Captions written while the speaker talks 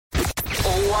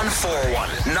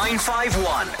0141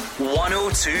 951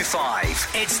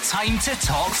 1025. It's time to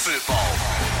talk football.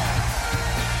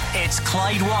 It's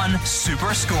Clyde One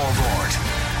Super Scoreboard.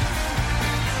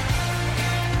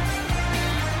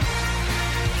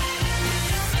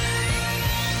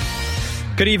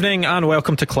 Good evening and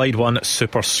welcome to Clyde One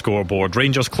Super Scoreboard.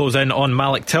 Rangers close in on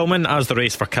Malik Tillman as the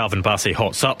race for Calvin Bassey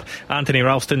hots up. Anthony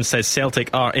Ralston says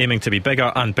Celtic are aiming to be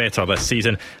bigger and better this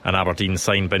season, and Aberdeen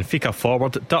signed Benfica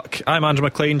forward Duck. I'm Andrew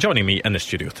McLean. Joining me in the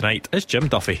studio tonight is Jim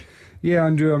Duffy. Yeah,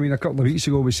 Andrew, I mean, a couple of weeks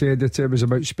ago we said that it was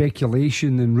about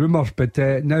speculation and rumour, but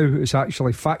now it's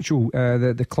actually factual.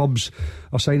 The clubs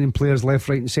are signing players left,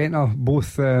 right and centre,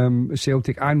 both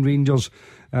Celtic and Rangers.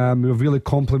 We've really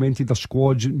complemented their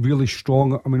squads, really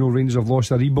strong. I mean, Rangers have lost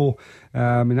Aribo,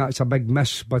 and that's a big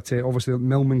miss, but obviously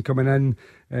Millman coming in,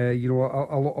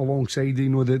 alongside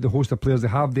the host of players they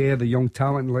have there, the young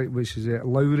talent, which is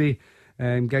Lowry.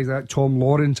 Guys like that, Tom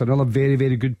Lawrence, another very,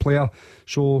 very good player.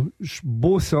 So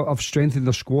both have strengthened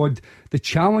their squad. The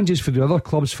challenges for the other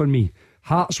clubs for me,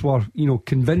 Hearts were,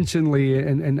 convincingly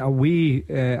in a way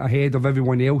ahead of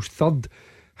everyone else, third.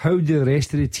 How do the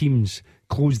rest of the teams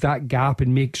close that gap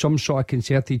and make some sort of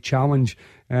concerted challenge?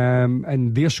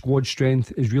 And their squad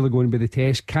strength is really going to be the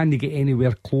test. Can they get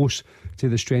anywhere close to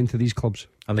the strength of these clubs?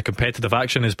 And the competitive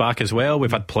action is back as well.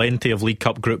 We've had plenty of League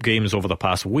Cup group games over the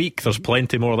past week. There's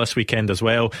plenty more this weekend as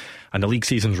well, and the league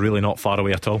season's really not far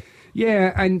away at all.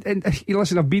 Yeah, and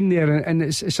listen, I've been there, and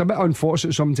it's a bit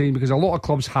unfortunate sometimes because a lot of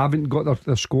clubs haven't got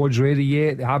their squads ready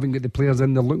yet. They haven't got the players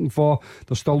in they're looking for.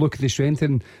 They're still looking to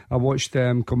strengthen. I watched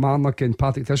Kilmarnock and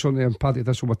Partick Thistle, and Partick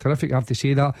Thistle were terrific, I have to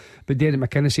say that. But Derek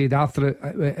McKinnon said after it,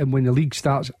 and when the league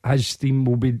starts, his team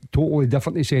will be totally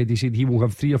different. He said he will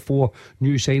have 3 or 4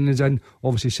 new signings in.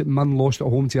 Obviously St Mirren lost at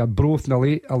home to Arbroath in a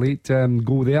late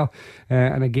goal there,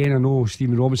 and again I know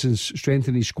Stephen Robinson's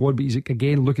strengthening his squad, but he's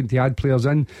again looking to add players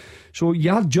in. So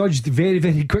you are judged very,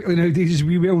 very quickly nowadays, as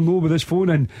we well know with this phone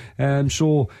in.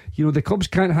 So the clubs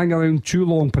can't hang around too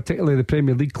long, particularly the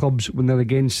Premier League clubs, when they're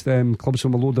against clubs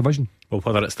from a low division. Well,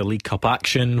 whether it's the League Cup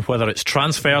action, whether it's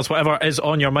transfers, whatever is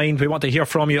on your mind, we want to hear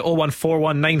from you.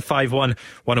 0141 951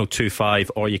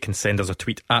 1025, or you can send us a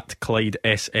tweet at Clyde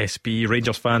SSB.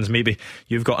 Rangers fans, maybe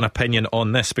you've got an opinion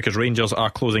on this, because Rangers are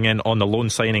closing in on the loan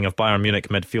signing of Bayern Munich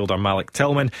midfielder Malik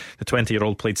Tillman. The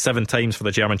 20-year-old played 7 times for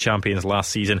the German champions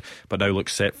last season, but now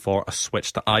looks set for a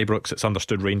switch to Ibrox. It's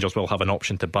understood Rangers will have an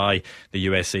option to buy the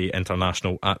USA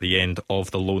international at the end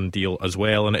of the loan deal as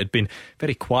well. And it had been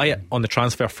very quiet on the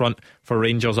transfer front for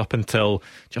Rangers up until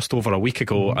just over a week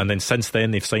ago, and then since then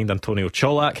they've signed Antonio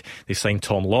Cholak, they've signed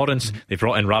Tom Lawrence, they've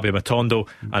brought in Rabia Matondo,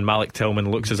 and Malik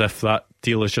Tillman looks as if that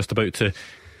deal is just about to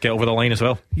get over the line as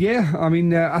well. Yeah, I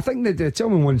mean, I think that the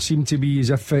Tillman one seemed to be as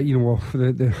if the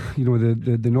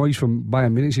noise from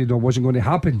Bayern Munich said wasn't going to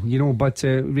happen, but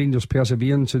Rangers'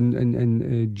 perseverance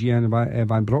and Gian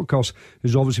van Bronckhorst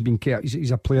has obviously been kept. He's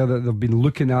a player that they've been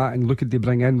looking at and looking to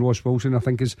bring in. Ross Wilson, I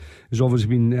think, has obviously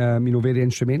been very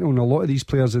instrumental in a lot of these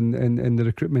players in the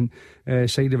recruitment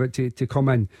side of it to come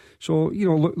in. So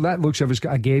that looks as if it's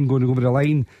again going over the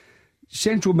line.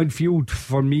 Central midfield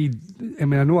for me,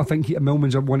 I think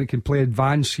Millman's one that can play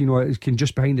advance, it can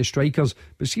just behind the strikers,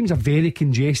 but it seems a very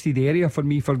congested area for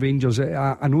me for Rangers.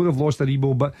 I know they've lost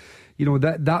Aribo, but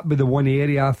that be the one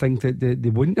area I think that they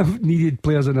wouldn't have needed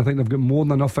players in. I think they've got more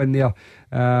than enough in there.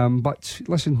 But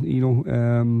listen,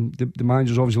 the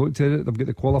managers obviously looked at it. They've got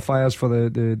the qualifiers for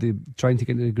the trying to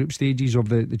get into the group stages of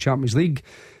the Champions League.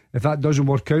 If that doesn't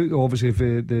work out, obviously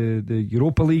for the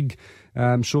Europa League,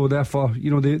 so therefore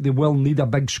they will need a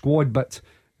big squad. But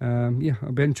I'll be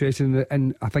interested in it.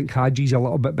 And I think Haji's a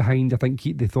little bit behind. I think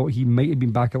they thought he might have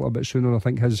been back a little bit sooner. I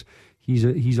think he's a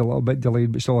little bit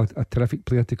delayed, but still a terrific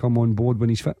player to come on board when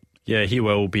he's fit. Yeah, he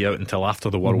will be out until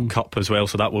after the World Cup as well,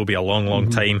 so that will be a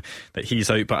long time that he's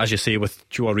out. But as you say, with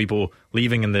Joe Aribo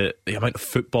leaving and the amount of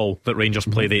football that Rangers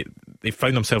play, they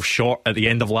found themselves short at the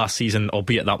end of last season,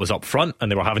 albeit that was up front,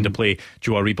 and they were having to play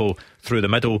Joe Aribo through the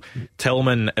middle.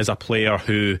 Tillman is a player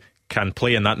who can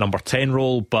play in that number 10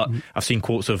 role, but I've seen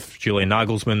quotes of Julian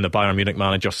Nagelsmann, the Bayern Munich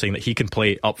manager, saying that he can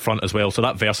play up front as well, so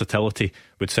that versatility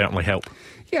would certainly help.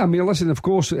 Yeah, I mean, listen, of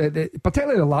course,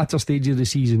 particularly the latter stage of the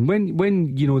season, when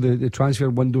the transfer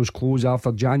windows close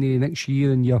after January next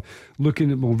year, and you're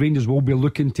looking at, Rangers will be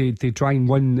looking to try and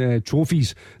win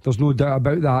trophies, there's no doubt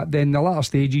about that. Then the latter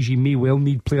stages, you may well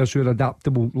need players who are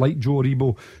adaptable, like Joe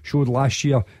Aribo showed last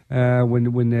year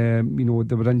when there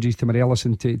were injuries to Morelos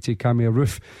and to Camille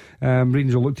Roof.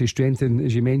 Rangers will look to strengthen,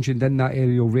 as you mentioned, in that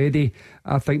area already.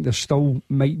 I think there still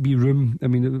might be room. I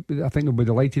mean, I think they'll be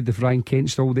delighted if Ryan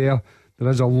Kent's still there. There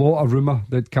is a lot of rumour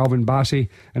that Calvin Bassey,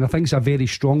 and I think it's a very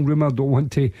strong rumour, don't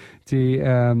want to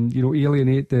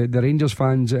alienate the Rangers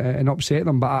fans and upset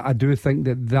them, but I do think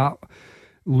that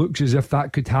looks as if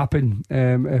that could happen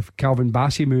if Calvin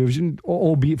Bassey moves,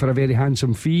 albeit for a very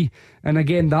handsome fee. And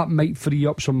again, that might free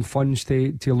up some funds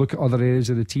to look at other areas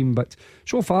of the team. But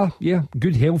so far, yeah,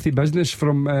 good healthy business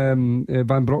from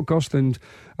Van Bronckhorst, and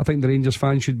I think the Rangers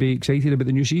fans should be excited about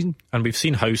the new season. And we've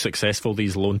seen how successful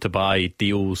these loan to buy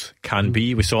deals can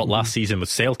be. We saw it last season with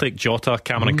Celtic. Jota,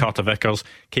 Cameron Carter-Vickers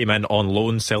came in on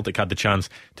loan. Celtic had the chance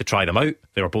to try them out.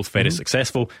 They were both very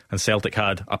successful, and Celtic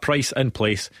had a price in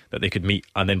place that they could meet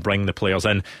and then bring the players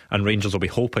in. And Rangers will be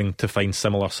hoping to find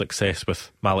similar success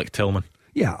with Malik Tillman.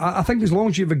 Yeah, I think as long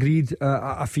as you've agreed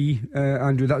a fee,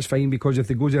 Andrew, that's fine. Because if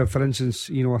they go to, for instance,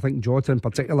 I think Jota in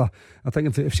particular, I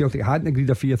think if Celtic hadn't agreed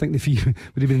a fee, I think the fee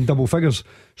would have been in double figures.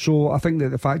 So I think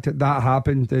that the fact that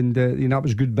happened, and that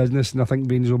was good business, and I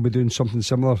think Rangers will be doing something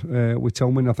similar with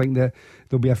Tillman. I think that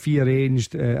there'll be a fee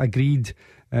arranged, agreed,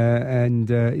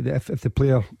 and if the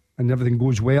player and everything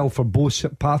goes well for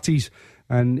both parties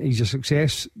and he's a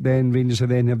success, then Rangers will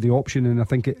then have the option. And I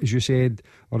think, as you said,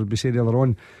 or as we said earlier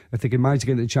on, if they can manage to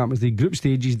get into the Champions League group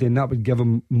stages, then that would give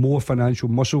them more financial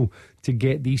muscle to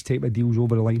get these type of deals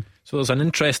over the line. So there's an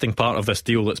interesting part of this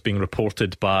deal that's being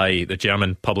reported by the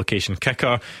German publication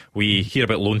Kicker. We hear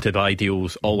about loan to buy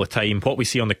deals all the time. What we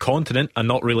see on the continent, and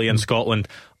not really in Scotland,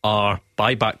 are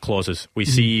buyback clauses. We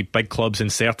see big clubs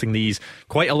inserting these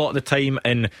quite a lot of the time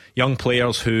in young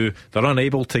players who they're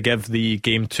unable to give the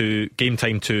game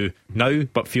time to now,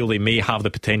 but feel they may have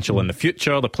the potential in the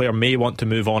future. The player may want to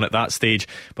move on at that stage,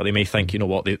 but they may think,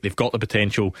 they've got the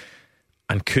potential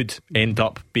and could end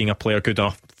up being a player good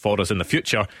enough for us in the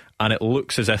future. And it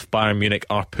looks as if Bayern Munich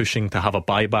are pushing to have a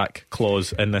buyback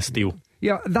clause in this deal.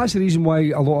 Yeah, that's the reason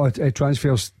why a lot of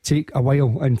transfers take a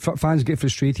while, and fans get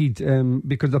frustrated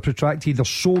because they're protracted. There's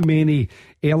so many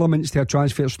elements to a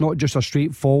transfer. It's not just a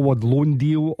straightforward loan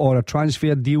deal or a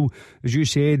transfer deal. As you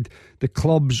said, the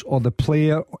clubs or the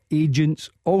player,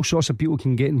 agents, all sorts of people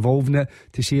can get involved in it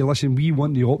to say, listen, we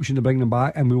want the option to bring them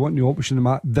back, and we want the option to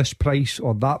them at this price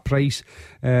or that price.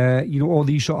 All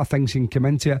these sort of things can come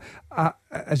into it.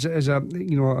 As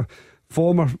a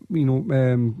former,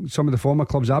 some of the former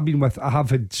clubs I've been with, I have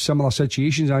had similar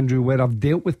situations, Andrew, where I've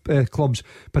dealt with clubs,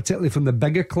 particularly from the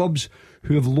bigger clubs,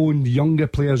 who have loaned younger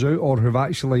players out, or who've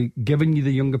actually given you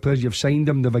the younger players. You've signed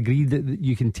them, they've agreed that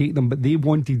you can take them, but they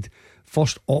wanted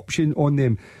first option on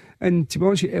them. And to be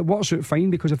honest, it works out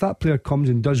fine, because if that player comes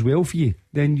and does well for you,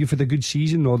 then you've had a good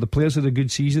season, or the players had a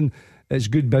good season. It's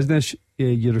good business.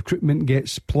 Your recruitment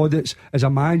gets plaudits. As a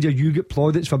manager, you get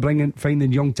plaudits for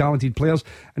finding young talented players.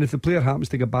 And if the player happens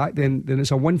to get back, then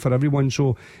it's a win for everyone.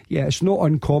 So yeah, it's not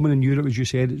uncommon in Europe, as you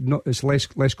said. It's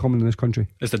less common in this country.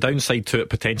 Is the downside to it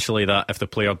potentially that if the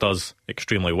player does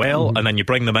extremely well, and then you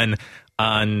bring them in,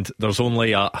 and there's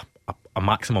only a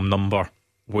maximum number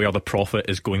where the profit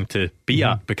is going to be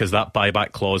at, because that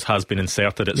buyback clause has been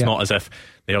inserted? It's not as if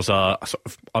there's a sort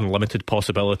of unlimited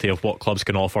possibility of what clubs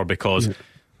can offer, because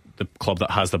the club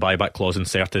that has the buyback clause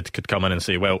inserted could come in and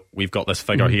say, well, we've got this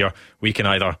figure here, we can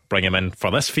either bring him in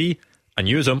for this fee and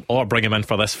use him, or bring him in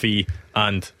for this fee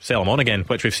and sell him on again,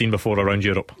 which we've seen before around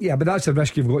Europe. Yeah, but that's the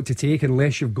risk you've got to take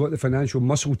unless you've got the financial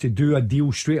muscle to do a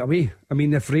deal straight away. I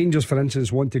mean, if Rangers, for instance,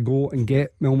 want to go and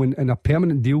get Millman in a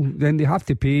permanent deal, then they have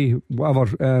to pay whatever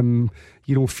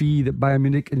fee that Bayern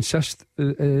Munich insist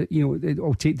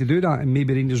it'll take to do that. And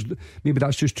maybe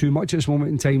that's just too much at this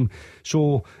moment in time.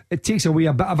 So it takes away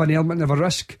a bit of an element of a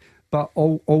risk. But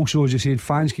also, as you said,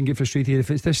 fans can get frustrated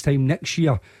if it's this time next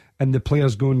year and the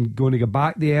player's going to go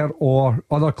back there, or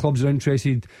other clubs are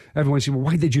interested. Everyone's saying, well,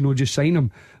 why did you not just sign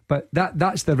him? But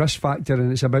that's the risk factor,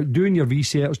 and it's about doing your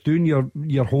research, doing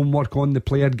your homework on the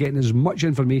player, getting as much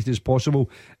information as possible.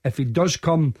 If he does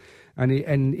come and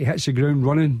he hits the ground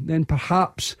running, then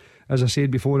perhaps, as I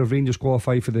said before, if Rangers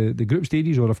qualify for the group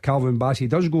stages, or if Calvin Bassey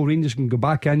does go, Rangers can go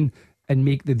back in and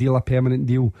make the deal a permanent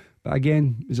deal. But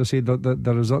again, as I said,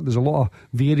 there's a lot of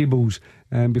variables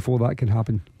before that can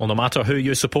happen. Well, no matter who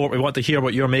you support, we want to hear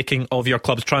what you're making of your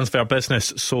club's transfer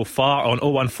business so far on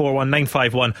 0141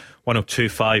 951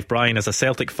 1025. Brian is a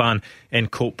Celtic fan in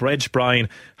Coatbridge. Brian,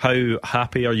 how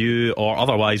happy are you or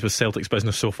otherwise with Celtic's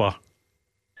business so far?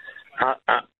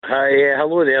 Hi,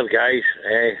 hello there, guys.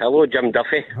 Hello, Jim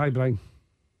Duffy. Hi, Brian.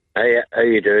 Hi, how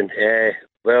you doing?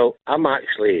 Well, I'm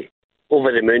actually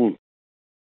over the moon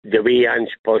the way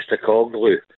Ange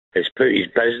Postecoglou has put his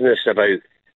business about,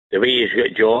 the way he's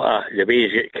got Jota, the way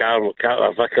he's got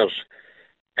Carter Vickers,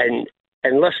 and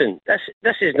listen,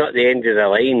 this is not the end of the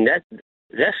line.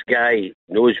 This guy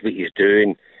knows what he's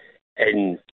doing,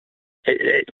 and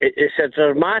it's a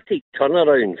dramatic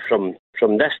turnaround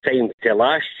from this time to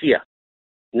last year.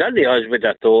 None of us would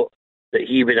have thought that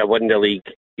he would have won the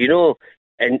league, you know,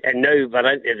 and now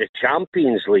we're into the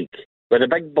Champions League where the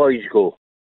big boys go.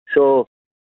 So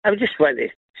I just want to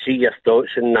see your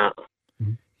thoughts on that.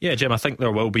 Yeah, Jim, I think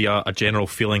there will be a general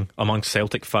feeling amongst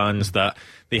Celtic fans that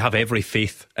they have every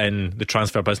faith in the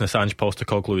transfer business Ange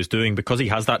Postecoglou is doing, because he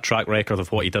has that track record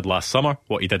of what he did last summer,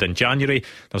 what he did in January.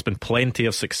 There's been plenty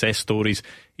of success stories.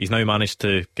 He's now managed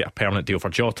to get a permanent deal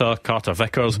for Jota, Carter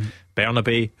Vickers,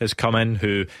 Bernabe has come in,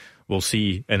 who we'll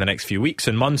see in the next few weeks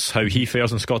and months how he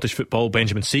fares in Scottish football.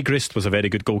 Benjamin Siegrist was a very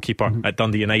good goalkeeper at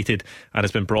Dundee United and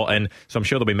has been brought in. So I'm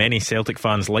sure there'll be many Celtic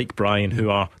fans like Brian who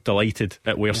are delighted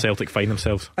at where Celtic find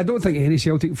themselves. I don't think any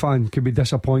Celtic fan could be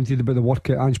disappointed about the work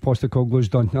that Ange Postecoglou's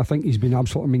done. I think he's been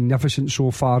absolutely magnificent so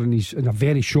far, and he's in a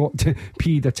very short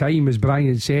period of time. As Brian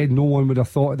had said, no one would have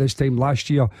thought at this time last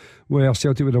year where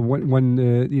Celtic would have won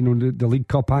the League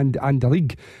Cup and the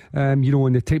league, and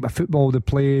the type of football they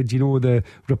played, the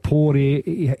rapport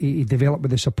he developed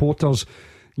with the supporters,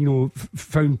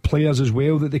 found players as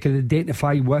well that they could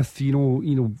identify with,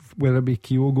 whether it be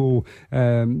Kyogo,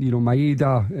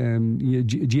 Maeda,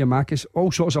 Giamakis,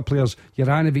 all sorts of players,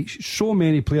 Juranovic, so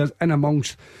many players in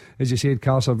amongst, as you said,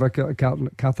 Carter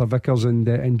Vickers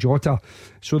and Jota.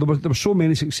 So there were so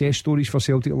many success stories for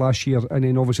Celtic last year, and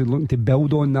then obviously looking to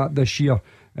build on that this year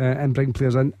and bring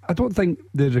players in. I don't think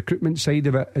the recruitment side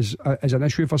of it is an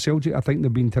issue for Celtic. I think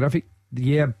they've been terrific.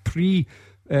 Yeah,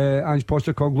 Ange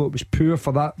Postecoglou, it was poor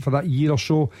for that year or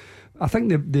so. I think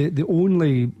the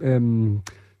only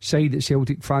side that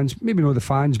Celtic fans, maybe not the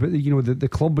fans, but the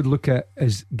club would look at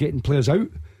is getting players out.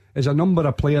 There's a number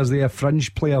of players there,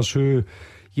 fringe players who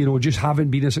just haven't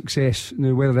been a success.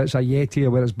 Whether it's Ayeti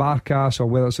or whether it's Barkas or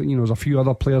whether it's there's a few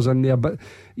other players in there, but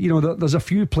there's a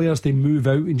few players to move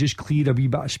out and just clear a wee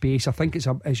bit of space. I think it's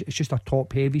just a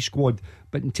top heavy squad,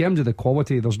 but in terms of the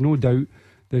quality, there's no doubt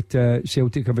that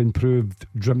Celtic have improved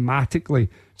dramatically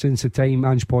since the time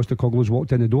Ange Postecoglou's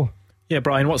walked in the door. Yeah,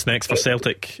 Brian, what's next for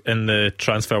Celtic in the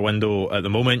transfer window at the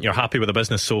moment? You're happy with the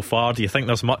business so far. Do you think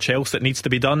there's much else that needs to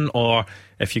be done? Or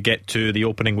if you get to the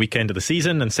opening weekend of the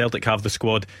season and Celtic have the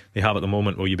squad they have at the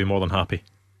moment, will you be more than happy?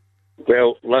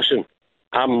 Well, listen,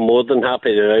 I'm more than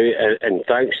happy now, and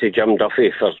thanks to Jim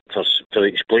Duffy for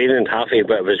explaining half of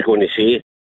what I was going to say.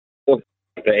 But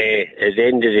at the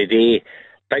end of the day,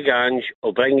 Big Ange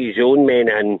will bring his own men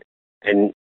in,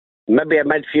 and maybe a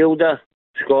midfielder,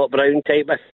 Scott Brown type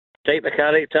of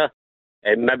character,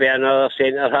 and maybe another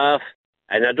centre half.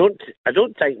 And I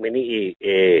don't think we need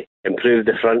to improve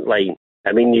the front line.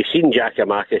 I mean, you've seen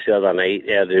Giacomakis the other night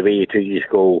there, the way he took his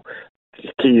goal.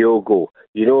 Kyogo,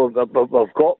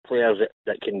 we've got players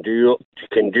that can do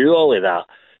all of that.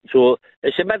 So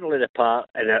it's the middle of the park,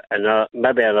 and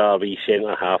maybe another wee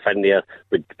centre half in there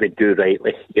would do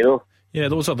rightly, Yeah,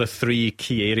 those are the three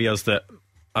key areas that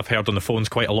I've heard on the phones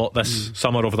quite a lot this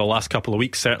summer over the last couple of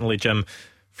weeks. Certainly, Jim,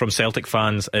 from Celtic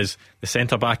fans, is the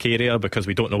centre-back area, because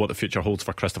we don't know what the future holds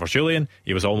for Christopher Julian.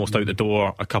 He was almost out the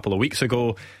door a couple of weeks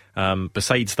ago.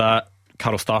 Besides that,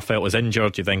 Carl Starfelt is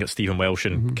injured. You then get Stephen Welsh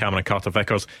and Cameron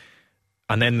Carter-Vickers.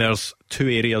 And then there's two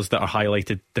areas that are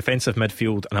highlighted: defensive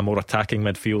midfield and a more attacking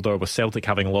midfielder, with Celtic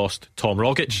having lost Tom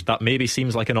Rogic. That maybe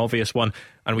seems like an obvious one.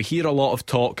 And we hear a lot of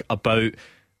talk about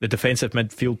the defensive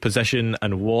midfield position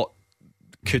and what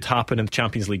could happen in the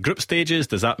Champions League group stages.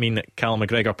 Does that mean that Callum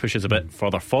McGregor pushes a bit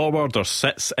further forward or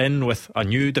sits in with a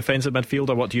new defensive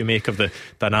midfielder? What do you make of the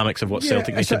dynamics of what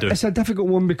Celtic need to do? It's a difficult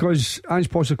one, because Ange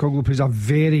Postecoglou plays a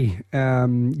very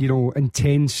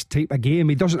intense type of game.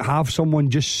 He doesn't have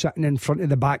someone just sitting in front of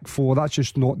the back four. That's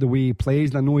just not the way he plays.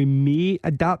 And I know he may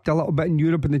adapt a little bit in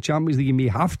Europe in the Champions League. He may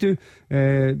have to,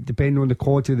 depending on the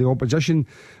quality of the opposition.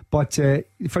 But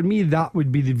for me, that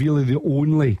would be really the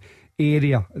only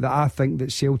area that I think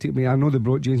that Celtic may. I know they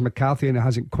brought James McCarthy and it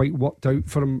hasn't quite worked out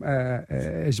for him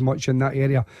as much in that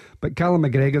area, but Callum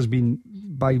McGregor's been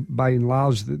by and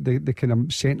large the kind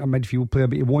of centre midfield player,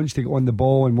 but he wants to get on the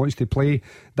ball and wants to play.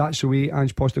 That's the way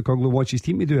Ange Postecoglou wants his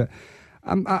team to do it.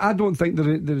 I don't think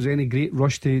there's any great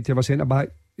rush to have a centre back.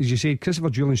 As you said,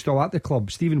 Christopher Julian's still at the club.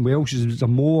 Stephen Welsh is a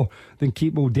more than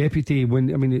capable deputy. At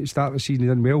the start of the season he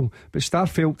did well, but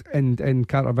Starfelt and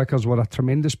Carter Vickers were a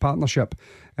tremendous partnership,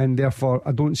 and therefore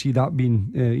I don't see that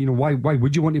being why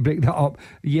would you want to break that up?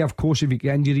 Yeah, of course, if you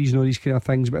get injuries and all these kind of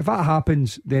things, but if that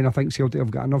happens, then I think Celtic have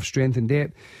got enough strength and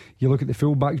depth. You look at the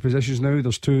full backs positions now.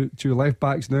 There's two left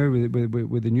backs now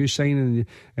with the new signing,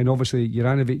 and obviously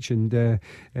Juranovic and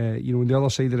on the other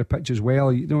side of the pitch as well.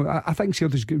 I think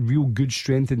Celtic's got real good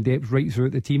strength and depth right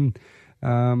throughout the team.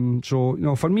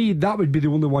 So for me, that would be the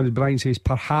only one, as Brian says,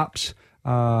 perhaps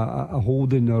a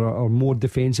holding or more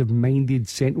defensive minded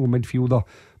central midfielder.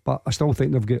 But I still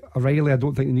think they've got Riley. I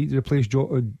don't think they need to replace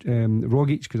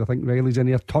Rogic, because I think Riley's in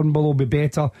there. Turnbull will be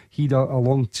better. He'd a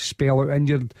long spell out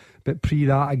injured, but pre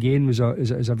that again was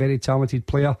a very talented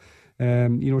player.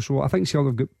 So I think Celtic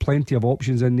have got plenty of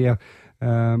options in there.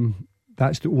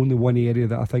 That's the only one area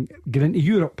that I think getting into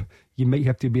Europe you might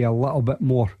have to be a little bit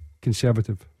more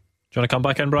conservative. Do you want to come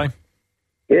back in, Brian?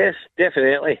 Yes,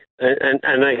 definitely, and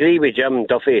I agree with Jim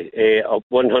Duffy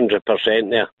 100%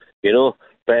 there.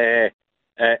 But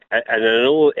and I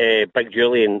know Big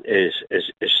Julian is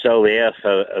still there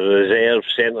for a reserve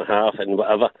centre half and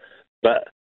whatever, but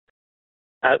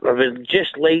I would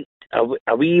just like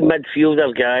a wee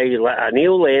midfielder guy, like a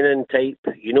Neil Lennon type,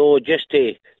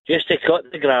 just to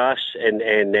cut the grass and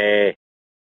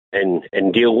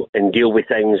deal with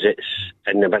things that's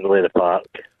in the middle of the park.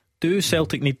 Do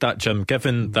Celtic need that, Jim,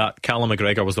 given that Callum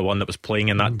McGregor was the one that was playing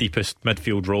in that deepest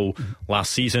midfield role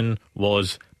last season,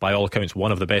 was by all accounts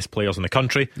one of the best players in the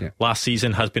country, last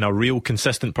season has been a real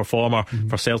consistent performer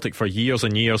for Celtic for years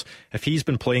and years. If he's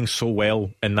been playing so well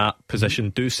in that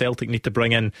position, do Celtic need to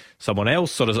bring in someone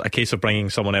else, or is it a case of bringing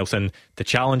someone else in to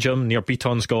challenge him? Nir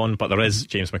Beaton's gone, but there is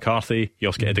James McCarthy,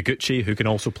 Yosuke Ideguchi, who can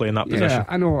also play in that position.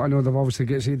 I know they've obviously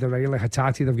got the Riley,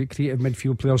 Hatate, they've got creative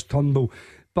midfield players, Turnbull.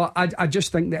 But I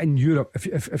just think that in Europe,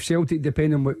 if Celtic,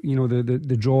 depending on what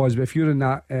the draw is, but if you're in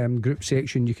that group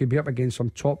section, you could be up against some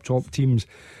top teams.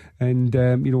 And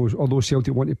although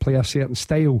Celtic want to play a certain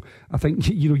style, I think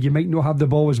you might not have the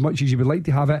ball as much as you would like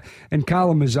to have it. And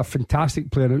Callum is a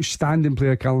fantastic player, outstanding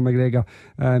player. Callum McGregor,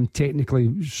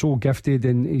 technically so gifted,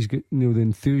 and he's got the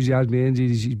enthusiasm.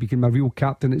 He's become a real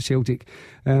captain at Celtic,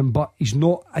 but he's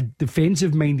not a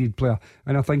defensive minded player.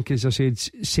 And I think, as I said,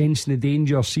 sensing the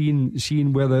danger,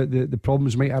 seeing where the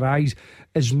problems might arise,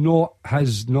 is not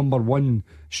his number one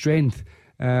strength.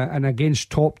 And against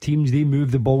top teams, they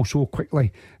move the ball so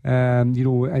quickly, and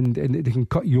they can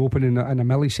cut you open in a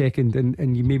millisecond,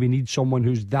 and you maybe need someone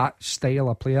who's that style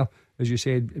of player, as you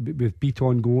said, with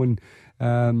Beaton going.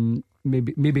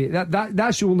 Maybe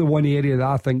that's the only one area that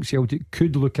I think Celtic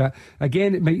could look at.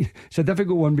 Again, it's a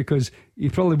difficult one, because you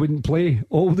probably wouldn't play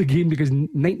all the game, because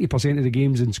 90% of the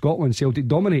games in Scotland Celtic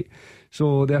dominate,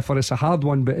 so therefore it's a hard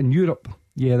one. But in Europe,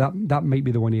 that might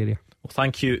be the one area. Well,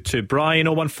 thank you to Brian.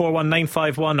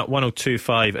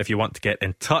 01419511025 if you want to get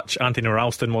in touch. Anthony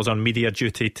Ralston was on media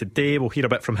duty today. We'll hear a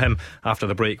bit from him after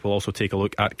the break. We'll also take a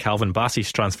look at Calvin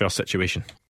Bassey's transfer situation.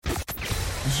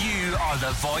 You are the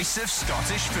voice of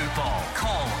Scottish football.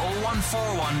 Call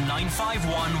 0141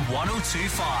 951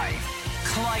 1025.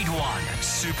 Clyde One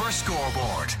Super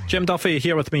Scoreboard. Jim Duffy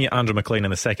here with me, Andrew McLean, in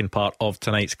the second part of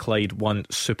tonight's Clyde One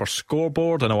Super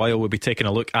Scoreboard. In a while we'll be taking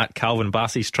a look at Calvin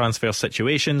Bassey's transfer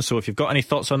situation, so if you've got any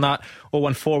thoughts on that,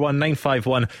 0141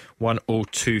 951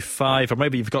 1025, or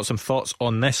maybe you've got some thoughts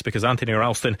on this, because Anthony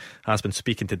Ralston has been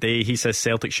speaking today. He says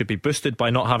Celtic should be boosted by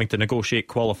not having to negotiate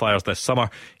qualifiers this summer.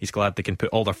 He's glad they can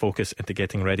put all their focus into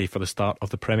getting ready for the start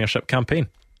of the Premiership campaign.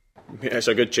 It's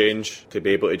a good change to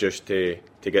be able to just to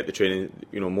get the training,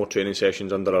 more training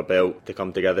sessions under our belt, to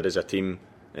come together as a team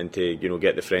and to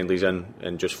get the friendlies in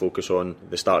and just focus on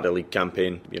the start of the league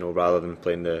campaign, rather than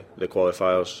playing the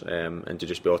qualifiers, and to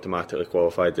just be automatically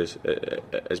qualified is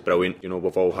brilliant.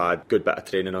 We've all had a good bit of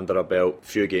training under our belt,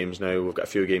 few games now, we've got a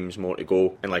few games more to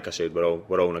go, and like I said, we're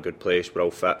all in a good place, we're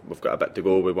all fit, we've got a bit to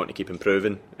go, we want to keep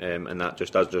improving, and that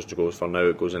just goes for now,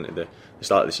 it goes into the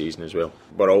start of the season as well.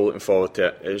 We're all looking forward to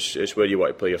it. It's where you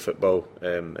want to play your football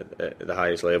at the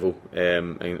highest level,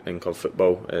 in club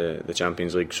football, the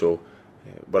Champions League, so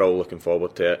we're all looking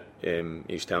forward to it.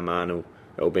 Each time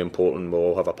it'll be important. We'll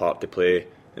all have a part to play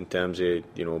in terms of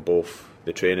both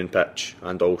the training pitch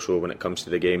and also when it comes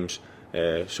to the games.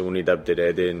 So we need everybody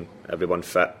ready and everyone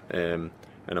fit, and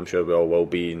I'm sure we all will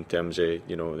be, in terms of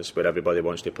this is where everybody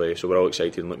wants to play. So we're all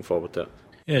excited and looking forward to it.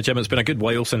 Yeah, Jim, it's been a good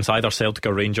while since either Celtic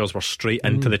or Rangers were straight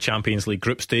into the Champions League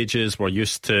group stages. We're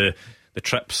used to the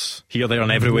trips here, there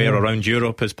and everywhere around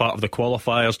Europe as part of the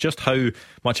qualifiers. Just how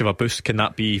much of a boost can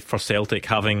that be for Celtic,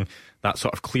 having that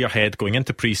sort of clear head going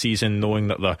into pre-season, knowing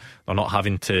that they're not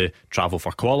having to travel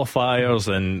for qualifiers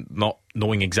and not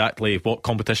knowing exactly what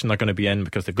competition they're going to be in,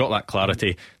 because they've got that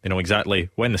clarity, they know exactly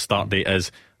when the start date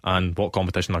is and what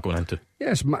competition they're going into.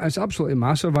 Yes, it's absolutely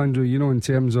massive, Andrew, in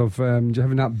terms of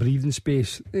having that breathing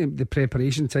space, the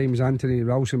preparation times. Anthony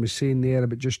Ralston was saying there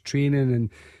about just training and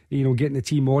getting the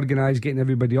team organised, getting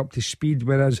everybody up to speed,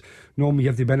 whereas normally you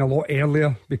have to be in a lot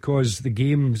earlier, because the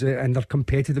games and they're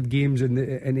competitive games, and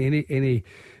any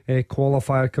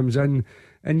qualifier comes in,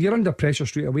 and you're under pressure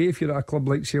straight away if you're at a club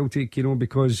like Celtic,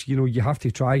 because you have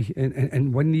to try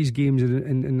and win these games.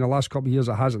 In the last couple of years,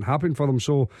 it hasn't happened for them.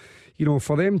 So,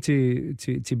 for them to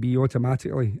be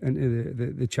automatically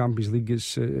into the Champions League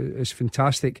is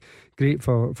fantastic. Great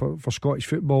for Scottish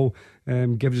football.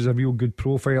 Gives us a real good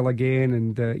profile again,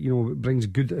 and it brings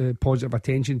good positive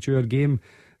attention to our game.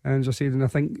 And as I said, and I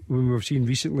think when we've seen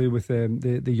recently with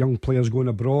the young players going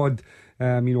abroad,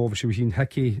 obviously we've seen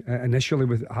Hickey initially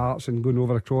with Hearts and going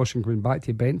over across and going back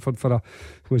to Brentford for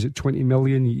 20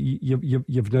 million.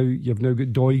 You've now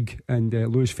got Doig and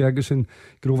Lewis Ferguson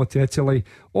going over to Italy.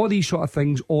 All these sort of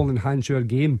things all enhance our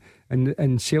game,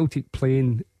 and Celtic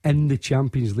playing in the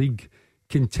Champions League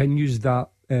continues that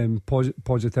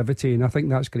positivity, and I think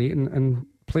that's great. And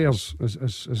players,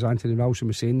 as Anthony Ralston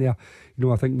was saying there,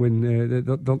 I think when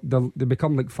they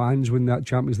become like fans when that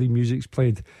Champions League music's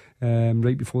played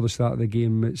right before the start of the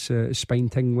game. It's spine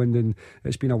tingling, and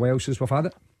it's been a while since we've had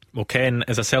it. Well, Ken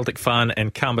is a Celtic fan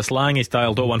in Cambuslang. He's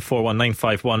dialed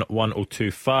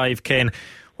 01419511025. Ken,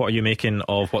 what are you making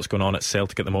of what's going on at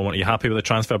Celtic at the moment? Are you happy with the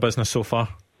transfer business so far?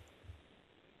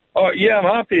 Oh yeah,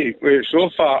 I'm happy with it so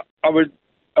far. I would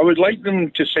like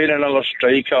them to sign another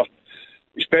striker,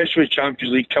 especially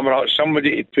Champions League coming out,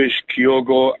 somebody to push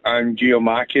Kyogo and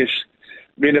Giakoumakis.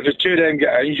 I mean, if the two of them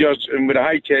get injured, and with a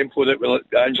high tempo that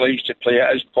Angela used to play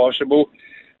it as possible,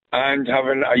 and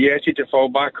having Ajeti to fall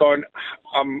back on,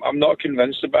 I'm not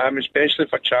convinced about him, especially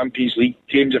for Champions League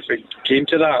games if it came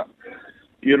to that.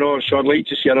 So I'd like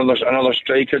to see another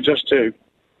striker just to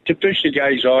push the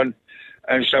guys on,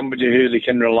 and somebody who they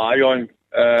can rely on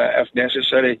if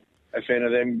necessary, if any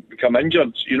of them become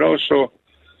injured, so...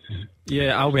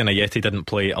 Yeah, Albion Ajeti didn't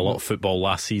play a lot of football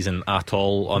last season at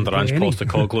all under Ange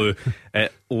Postecoglou.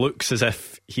 It looks as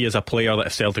if he is a player that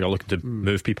if Celtic are looking to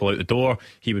move people out the door,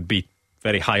 he would be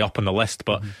very high up on the list,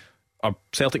 but are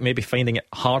Celtic maybe finding it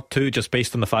hard to, just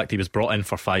based on the fact he was brought in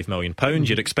for £5 million?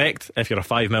 You'd expect if you're a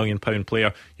 £5 million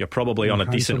player, you're probably on a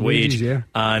decent wage,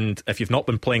 and if you've not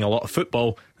been playing a lot of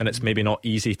football, then it's maybe not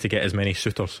easy to get as many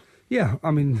suitors. Yeah,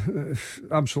 I mean,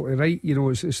 absolutely right.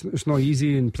 It's not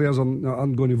easy, and players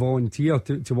aren't going to volunteer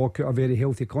to walk out a very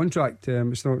healthy contract.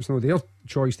 It's not their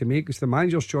choice to make. It's the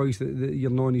manager's choice that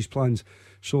you're not on his plans.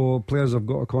 So players have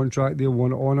got a contract; they'll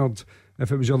want it honoured.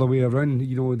 If it was the other way around,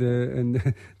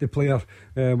 the player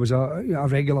was a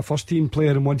regular first team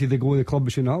player and wanted to go to the club,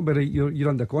 but right, you're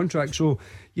under contract. So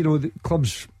the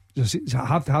clubs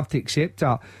have to accept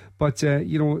that. But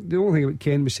the only thing that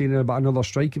Ken was saying about another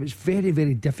striker, it's very,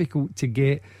 very difficult to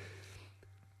get,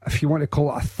 if you want to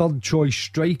call it a third choice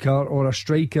striker, or a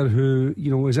striker who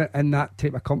is in that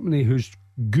type of company, who's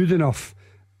good enough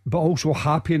but also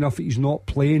happy enough that he's not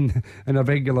playing on a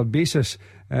regular basis.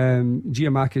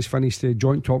 Giakoumakis finished the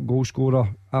joint top goal scorer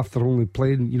after only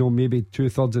playing maybe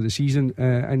 2/3 of the season,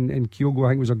 and Kyogo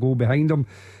I think was a goal behind him,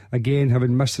 again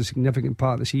having missed a significant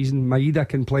part of the season. Maeda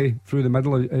can play through the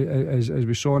middle as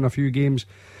we saw in a few games.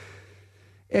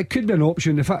 It could be an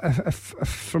option. If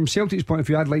from Celtic's point of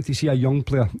view, I'd like to see a young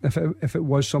player. If it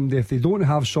was somebody, if they don't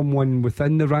have someone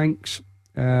within the ranks,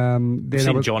 then we've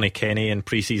seen Johnny Kenny in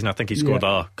pre-season. I think he scored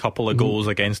a couple of goals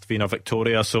against Wiener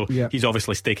Victoria, so he's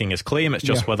obviously staking his claim. It's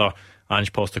just whether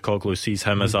Ange Postecoglou sees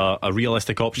him as a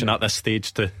realistic option at this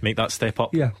stage to make that step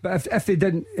up. Yeah, but if he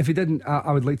didn't,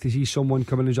 I would like to see someone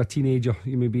come in who's a teenager,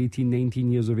 maybe 18, 19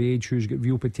 years of age, who's got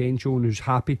real potential and who's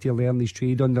happy to learn his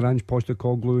trade under Ange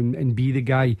Postecoglou and be the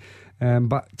guy.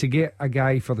 But to get a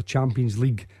guy for the Champions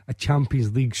League, a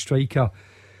Champions League striker,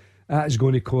 that is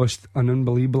going to cost an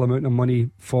unbelievable amount of money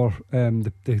for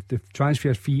the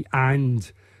transfer fee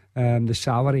and the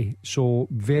salary. So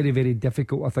very, very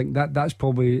difficult. I think that's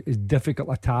probably as difficult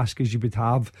a task as you would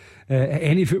have at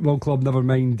any football club, never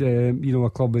mind a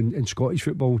club in Scottish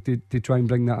football, to try and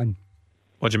bring that in.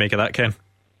 What do you make of that, Ken?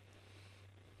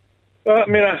 Well, I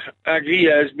mean, I agree.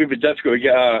 It's maybe difficult to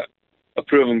get a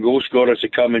proven goal scorer to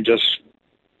come and just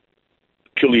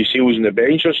kill his heels on the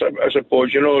bench, I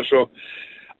suppose, so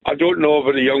I don't know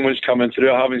about the young ones coming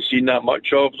through. I haven't seen that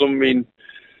much of them. I mean,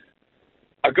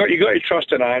 you got to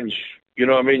trust in Ange. You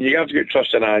have to get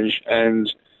trust in Ange.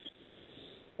 And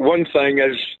one thing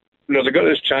is, they've got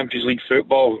this Champions League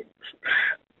football,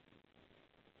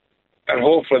 and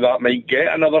hopefully that might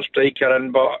get another striker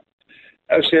in. But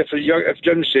I say, if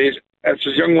Jim says if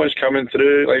there's young ones coming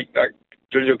through like that,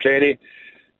 Jojo Kenny,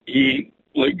 he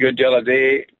looked good the other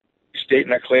day,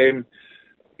 stating a claim.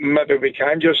 Maybe we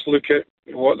can just look at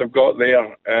what they've got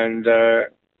there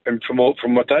and promote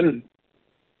from within,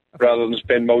 rather than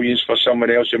spend millions for someone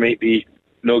else who might be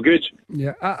no good.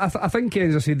 Yeah, I think,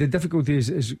 as I say, the difficulty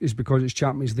is because it's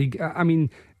Champions League. I mean,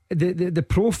 the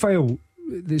profile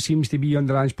that seems to be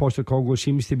under Ange Postecoglou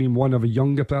seems to be one of a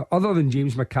younger player, other than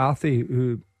James McCarthy,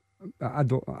 who I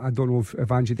don't know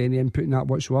if Ange had any input in that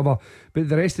whatsoever. But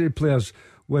the rest of the players,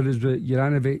 whether it's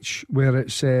Juranovic, where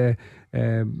it's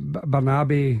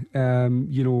Bernabe,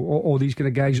 all these kind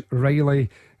of guys, Riley,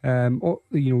 they're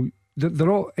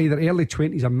all either early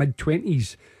 20s or mid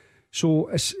 20s. So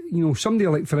it's, somebody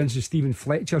like, for instance, Stephen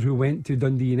Fletcher, who went to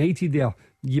Dundee United there,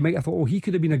 you might have thought, he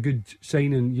could have been a good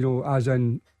signing, as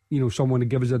in, someone to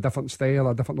give us a different style,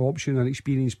 a different option, an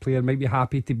experienced player, might be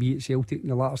happy to be at Celtic in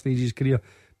the latter stages of his career.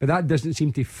 But that doesn't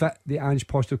seem to fit the Ange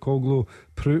Postecoglou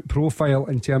profile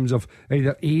in terms of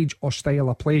either age or style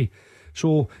of play.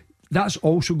 So that's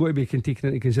also got to be taken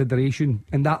into consideration,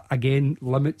 and that again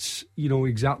limits,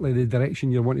 exactly the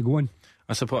direction you want to go in.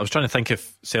 I suppose I was trying to think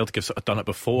if Celtic have sort of done it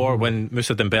before, when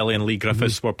Moussa Dembele and Lee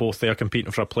Griffiths were both there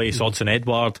competing for a place. Odsonne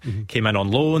Edouard came in on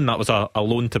loan. That was a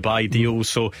loan to buy deal.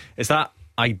 So is that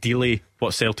ideally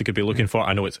what Celtic could be looking for?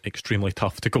 I know it's extremely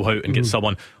tough to go out and get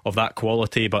someone of that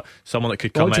quality, but someone that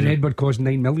could come in. Odsonne Edouard cost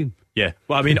 9 million. Yeah,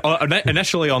 well, I mean,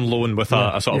 initially on loan with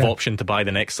a sort of option to buy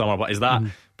the next summer, but is that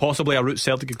possibly a route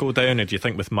Celtic could go down, or do you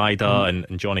think with Maida and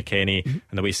Johnny Kenny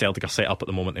and the way Celtic are set up at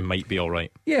the moment, they might be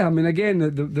alright? Yeah, I mean, again,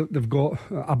 they've got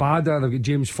Abada, they've got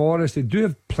James Forrest, they do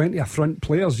have plenty of front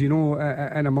players,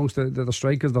 and amongst the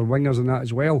strikers, their wingers and that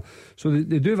as well, so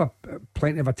they do have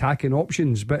plenty of attacking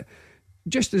options. But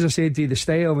just as I said to you, the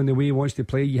style and the way he wants to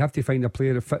play, you have to find a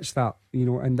player that fits that,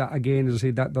 and that again, as I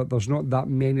said, that there's not that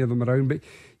many of them around. But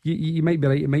you might be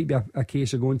right, it might be a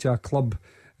case of going to a club,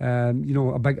 a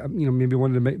big, maybe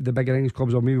one of the bigger English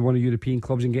clubs, or maybe one of the European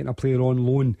clubs, and getting a player on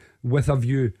loan with a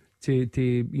view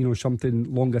to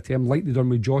something longer term, like they done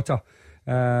with Jota,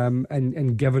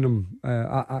 and giving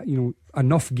him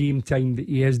enough game time that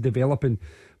he is developing.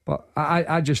 But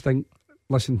I just think,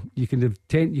 listen, you can have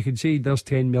 10. You can say there's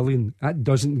 10 million. That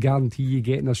doesn't guarantee you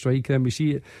getting a striker, and we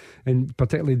see it, and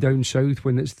particularly down south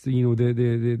when it's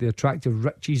the attractive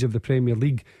riches of the Premier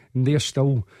League, and they're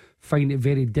still find it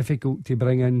very difficult to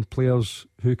bring in players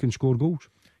who can score goals.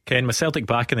 Ken, with Celtic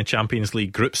back in the Champions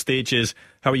League group stages,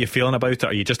 how are you feeling about it?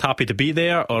 Are you just happy to be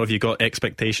there, or have you got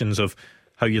expectations of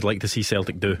how you'd like to see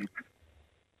Celtic do?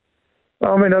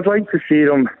 I mean, I'd like to see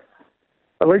them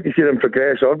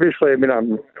progress. Obviously, I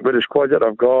mean, with the squad that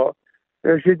I've got,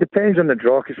 it depends on the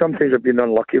draw, because sometimes I've been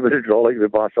unlucky with the draw, like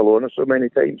with Barcelona so many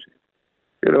times.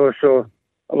 So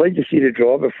I'd like to see the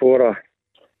draw before I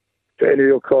put any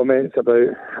real comments about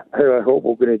how I hope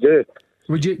we're going to do.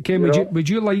 Would you, Ken? Would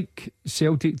you like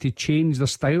Celtic to change their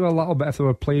style a little bit if they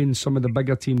were playing some of the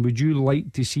bigger teams? Would you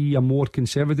like to see a more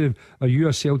conservative? Are you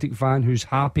a Celtic fan who's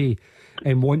happy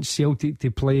and wants Celtic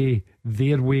to play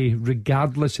their way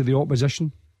regardless of the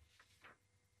opposition?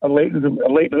 I'd like them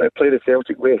to play the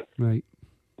Celtic way, right?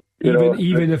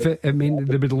 Even if it meant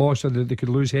they would lose, or they could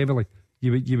lose heavily,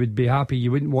 you would be happy.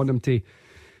 You wouldn't want them to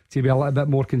be a little bit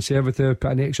more conservative,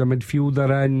 put an extra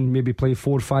midfielder in, maybe play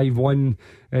 4-5-1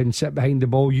 and sit behind the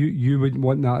ball. You wouldn't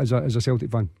want that as a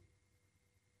Celtic fan.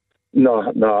 No.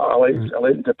 I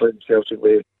like them to play the Celtic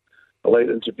way. I like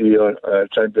them to be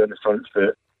try and be on the front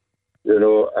foot,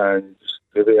 and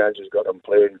the way Andrew's got them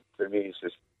playing, for me, is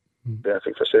just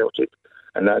perfect for Celtic,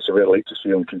 and that's the way I like to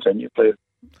see them continue playing.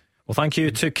 Well, thank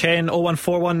you to Ken.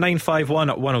 0141 951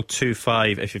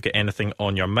 1025 if you've got anything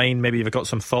on your mind. Maybe you've got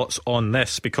some thoughts on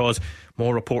this, because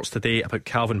more reports today about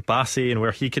Calvin Bassey and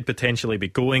where he could potentially be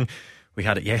going. We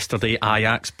had it yesterday,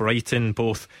 Ajax, Brighton,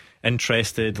 both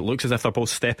interested. Looks as if they're both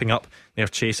stepping up their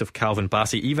chase of Calvin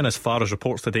Bassey, even as far as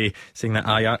reports today saying that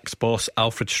Ajax boss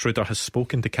Alfred Schroeder has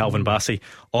spoken to Calvin Bassey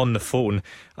on the phone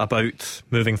about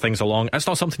moving things along. It's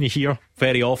not something you hear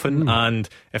very often, and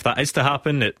if that is to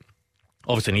happen, it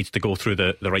obviously needs to go through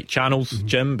the right channels,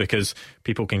 Jim, because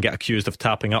people can get accused of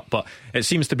tapping up. But it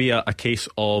seems to be a case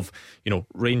of,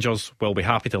 Rangers will be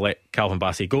happy to let Calvin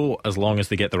Bassey go as long as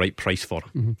they get the right price for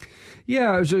him.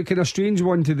 Yeah, it was a kind of strange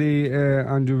one today,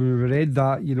 Andrew, when we read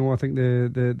that. I think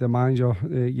the manager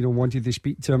wanted to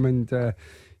speak to him, and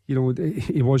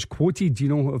he was quoted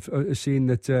of saying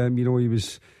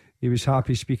that he was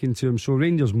happy speaking to him. So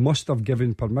Rangers must have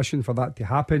given permission for that to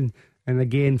happen. And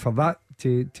again, for that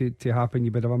to happen,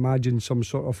 you would have imagined some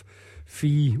sort of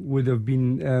fee would have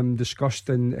been discussed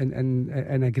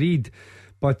and agreed.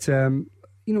 But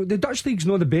the Dutch league's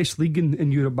not the best league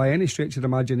in Europe by any stretch of the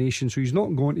imagination. So he's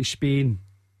not going to Spain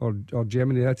or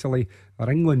Germany, Italy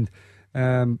or England.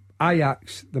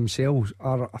 Ajax themselves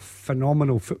are a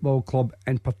phenomenal football club,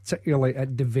 and particularly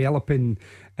at developing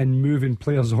and moving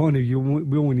players on.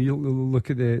 We only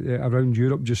look at the around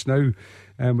Europe just now,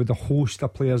 with the host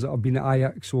of players that have been at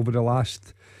Ajax over the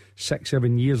last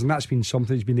 6-7 years, and that's been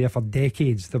something that's been there for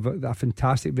decades. They've got a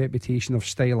fantastic reputation of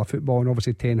style of football, and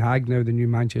obviously Ten Hag now, the new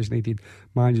Manchester United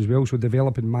manager as well, so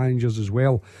developing managers as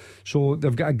well. So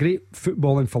they've got a great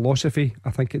footballing philosophy.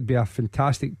 I think it'd be a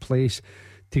fantastic place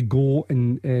to go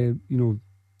and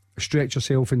stretch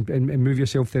yourself and move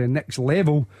yourself to the next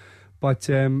level. But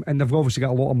and they've obviously got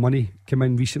a lot of money come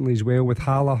in recently as well, with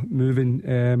Haller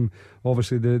moving.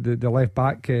 Obviously the left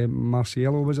back,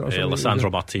 Marcelo, was it?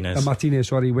 Lisandro Martinez. Martinez,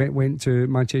 sorry, went to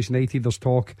Manchester United. There's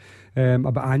talk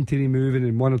about Anthony moving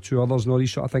and one or two others and all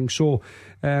these sort of things. So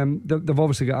they've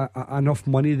obviously got enough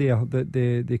money there that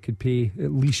they could pay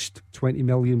at least 20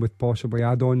 million with possibly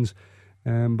add-ons.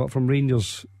 But from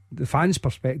Rangers, the fans'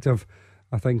 perspective,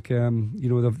 I think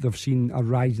they've seen a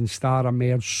rising star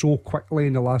emerge so quickly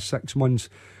in the last 6 months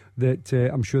that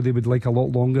I'm sure they would like a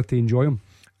lot longer to enjoy him.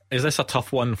 Is this a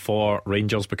tough one for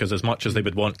Rangers? Because as much as they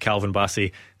would want Calvin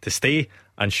Bassey to stay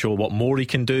and show what more he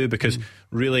can do, because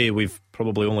really we've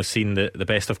probably only seen the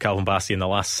best of Calvin Bassey in the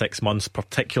last 6 months,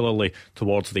 particularly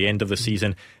towards the end of the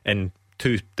season in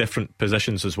two different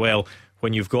positions as well.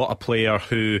 When you've got a player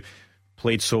who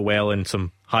played so well in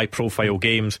some high profile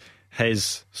games,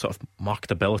 his sort of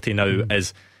marketability now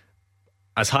is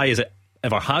as high as it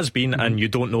ever has been, and you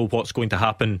don't know what's going to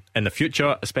happen in the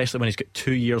future, especially when he's got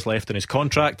 2 years left in his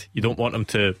contract. You don't want him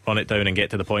to run it down and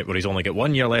get to the point where he's only got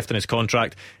 1 year left in his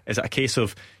contract. Is it a case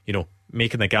of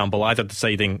making the gamble, either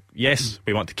deciding yes,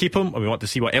 we want to keep him, and we want to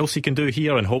see what else he can do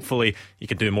here, and hopefully he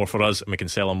can do more for us and we can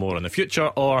sell him more in the future?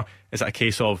 Or is it a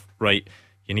case of, right,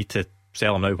 you need to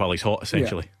sell him now while he's hot,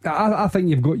 essentially? Yeah. I think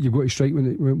you've got to strike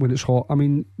when it's hot. I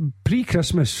mean,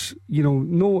 pre-Christmas, no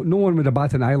one would have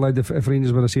batted an eyelid if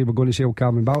Rangers were to say we're going to sell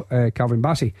Calvin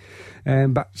Bassey.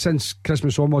 But since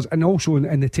Christmas onwards, and also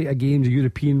in the tighter games, the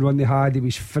European run they had, he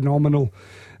was phenomenal.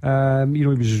 He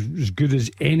was as good as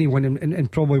anyone,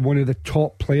 and probably one of the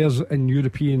top players in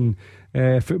European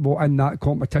football in that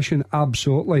competition.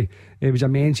 Absolutely, it was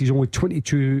immense. He's only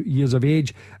 22 years of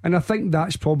age, and I think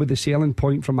that's probably the selling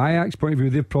point from Ajax point of view.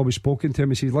 They've probably spoken to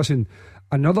him and said, listen,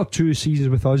 another 2 seasons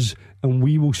with us and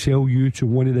we will sell you to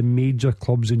one of the major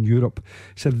clubs in Europe.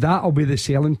 So that'll be the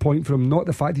selling point for him. Not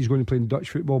the fact he's going to play in Dutch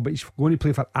football, but he's going to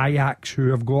play for Ajax,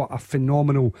 who have got a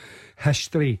phenomenal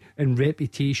history and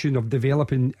reputation of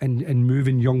developing and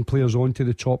moving young players on to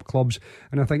the top clubs.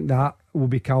 And I think that will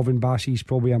be Calvin Bassey's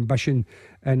probably ambition.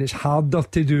 And it's harder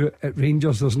to do it at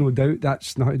Rangers, there's no doubt.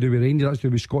 That's nothing to do with Rangers, that's to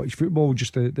do with Scottish football,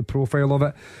 just the profile of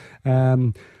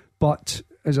it. But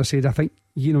as I said, I think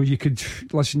you could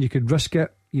risk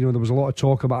it. There was a lot of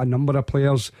talk about a number of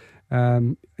players.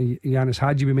 Yanis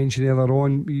Hadji, we mentioned earlier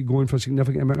on, going for a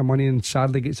significant amount of money and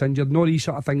sadly gets injured. All these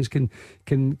sort of things can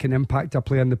impact a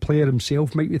player, and the player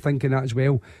himself might be thinking that as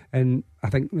well. And I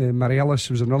think Morelos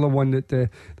was another one that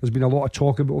there's been a lot of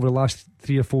talk about over the last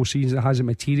 3 or 4 seasons that hasn't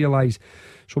materialised.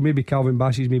 So maybe Calvin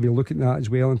Bassey's maybe looking at that as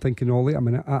well and thinking,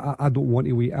 I don't want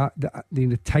to wait.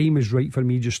 The time is right for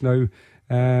me just now.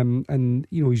 And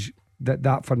he's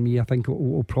that for me, I think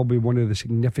will probably one of the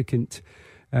significant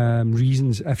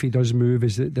reasons if he does move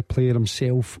is that the player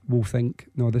himself will think,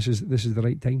 no, this is the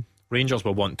right time. Rangers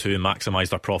will want to maximise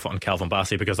their profit on Calvin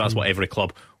Bassey because that's what every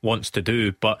club wants to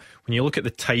do. But when you look at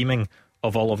the timing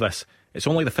of all of this, it's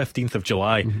only the 15th of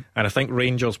July, and I think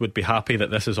Rangers would be happy that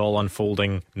this is all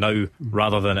unfolding now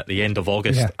rather than at the end of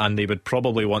August, and they would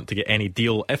probably want to get any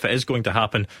deal, if it is going to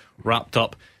happen, wrapped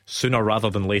up sooner rather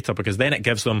than later, because then it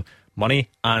gives them money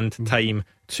and time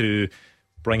to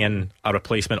bring in a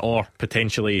replacement, or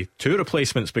potentially 2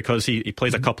 replacements, because he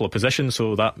plays a couple of positions,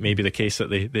 so that may be the case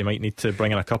that they might need to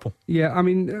bring in a couple. Yeah, I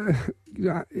mean,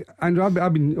 Andrew,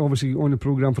 I've been obviously on the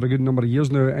programme for a good number of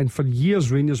years now, and for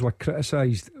years Rangers were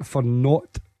criticised for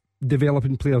not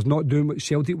developing players, not doing what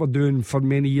Celtic were doing for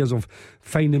many years of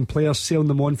finding players, selling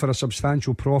them on for a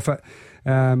substantial profit.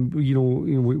 We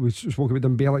spoke about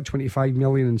Dembele, 25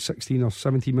 million and 16 or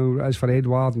 17 million as for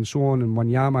Edouard and so on, and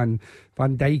Wanyama and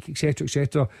Van Dijk,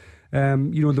 etc.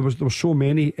 There were so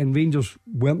many, and Rangers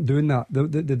weren't doing that. There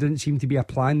didn't seem to be a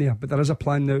plan there, but there is a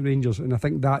plan now at Rangers, and I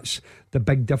think that's the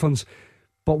big difference.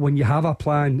 But when you have a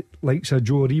plan like Sir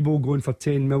Joe Aribo going for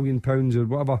 £10 million or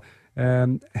whatever,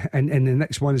 and the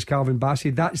next one is Calvin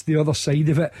Bassey, that's the other side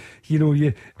of it.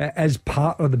 It is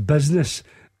part of the business.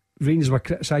 Rangers were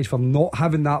criticised for not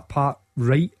having that part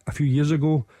right a few years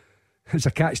ago. It's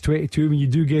a catch-22. When you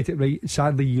do get it right,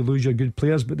 sadly you lose your good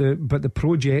players, but the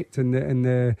project and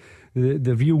the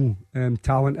real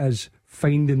talent is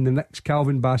finding the next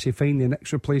Calvin Bassey, finding the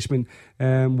next replacement.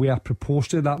 We are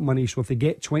proposed to that money, so if they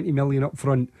get 20 million up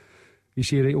front, you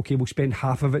say, right, okay, we'll spend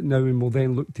half of it now, and we'll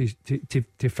then look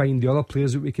to find the other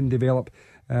players that we can develop.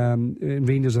 And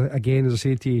Rangers, again, as I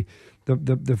say to you,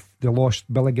 they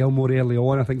lost Billy Gilmore early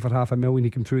on, I think for $500,000. He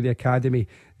came through the academy,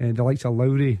 and the likes of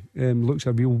Lowry looks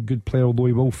a real good player, although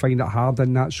he will find it hard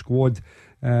in that squad,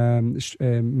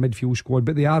 midfield squad.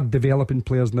 But they are developing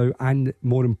players now, and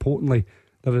more importantly,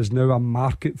 there is now a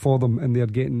market for them, and they're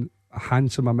getting a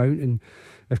handsome amount. And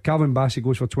if Calvin Bassey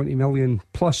goes for 20 million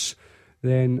plus,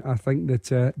 then I think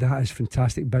that that is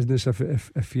fantastic business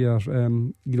if you're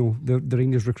the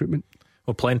Rangers recruitment.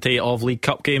 Well, plenty of League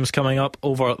Cup games coming up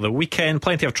over the weekend.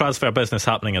 Plenty of transfer business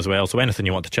happening as well. So anything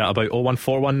you want to chat about,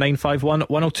 0141 951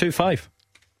 1025.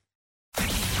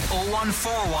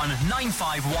 0141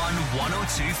 951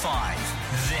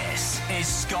 1025. This is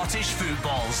Scottish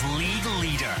football's league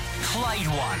leader, Clyde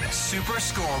One Super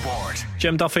Scoreboard.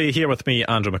 Jim Duffy here with me,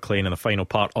 Andrew McLean, in the final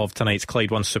part of tonight's Clyde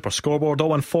One Super Scoreboard.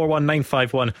 0141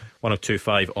 951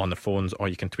 1025 on the phones, or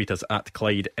you can tweet us at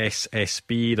Clyde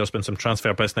SSB. There's been some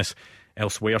transfer business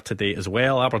elsewhere today as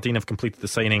well. Aberdeen have completed the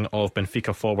signing of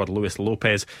Benfica forward Luis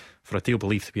Lopez for a deal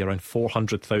believed to be around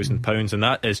 £400,000, and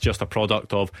that is just a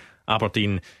product of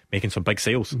Aberdeen making some big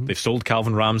sales. They've sold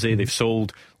Calvin Ramsey, they've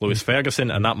sold Lewis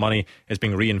Ferguson, and that money is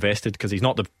being reinvested because he's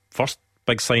not the first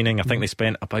big signing. I think they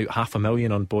spent about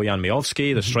 $500,000 on Bojan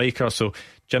Miovski, the striker. So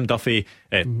Jim Goodwin,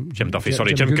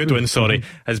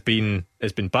 has been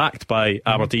backed by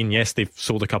Aberdeen. Yes, they've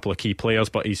sold a couple of key players,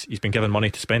 but he's been given money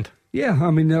to spend. Yeah,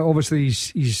 I mean, obviously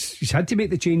he's had to make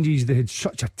the changes. They had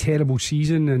such a terrible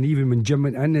season, and even when Jim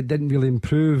went in, it didn't really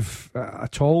improve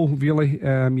at all. Really,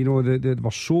 they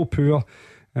were so poor.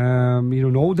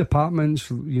 In all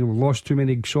departments, lost too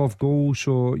many soft goals,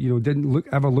 so didn't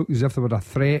ever look as if they were a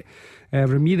threat.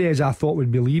 Ramirez, I thought,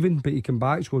 would be leaving, but he came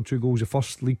back, scored 2 goals the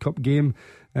first League Cup game.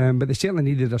 But they certainly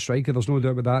needed a striker, there's no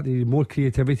doubt about that. They needed more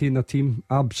creativity in their team,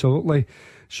 absolutely.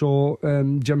 So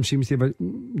Jim seems to be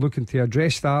looking to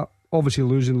address that. Obviously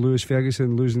losing Lewis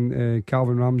Ferguson, losing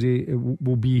Calvin Ramsey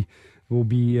will be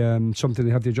something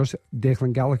they have to adjust.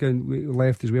 Declan Gallagher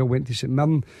left as well, went to St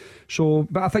Mirren. So,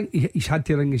 but I think he's had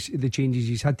to ring the changes.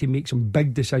 He's had to make some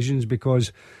big decisions,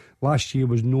 because last year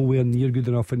was nowhere near good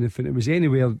enough, and if it was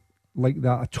anywhere like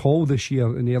that at all this year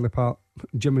in the early part,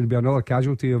 Jim would be another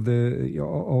casualty of that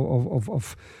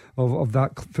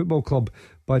football club.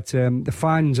 But the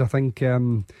fans, I think,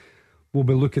 will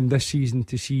be looking this season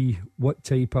to see what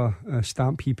type of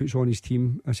stamp he puts on his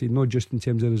team. I say not just in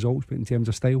terms of results, but in terms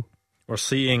of style. We're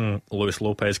seeing Luis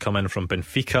Lopez come in from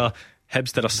Benfica.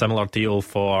 Hibs did a similar deal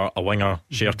for a winger,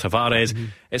 Jair Tavares.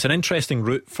 It's an interesting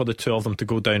route for the two of them to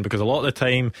go down, because a lot of the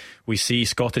time we see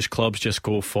Scottish clubs just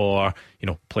go for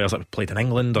players that have played in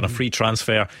England on a free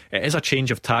transfer. It is a change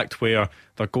of tact where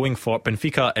they're going for...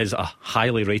 Benfica is a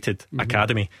highly rated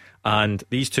academy, and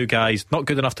these two guys, not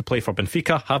good enough to play for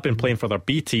Benfica, have been playing for their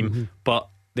B team, but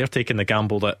they're taking the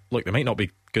gamble that, look, they might not be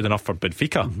good enough for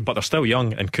Benfica, but they're still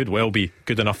young and could well be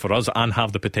good enough for us and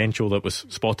have the potential that was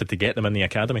spotted to get them in the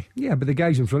academy. Yeah, but the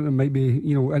guys in front of them might be,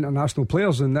 international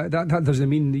players, and that doesn't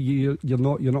mean you're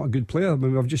not a good player. I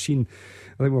mean, I've just seen,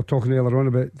 I think we were talking earlier on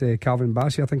about Calvin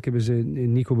Bassey. I think it was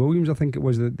Nico Williams. I think it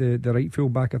was the right full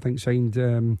back. I think signed.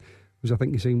 Was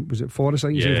it Forest? I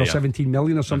think he signed for 17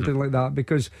 million or something like that,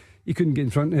 because he couldn't get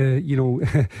in front of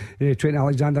Trent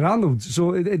Alexander-Arnold.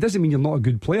 So it doesn't mean you're not a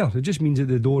good player. It just means that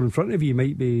the door in front of you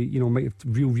might be, might have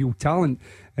real talent.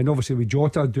 And obviously with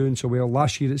Jota doing so well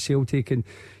last year at Celtic, and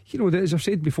as I've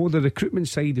said before, the recruitment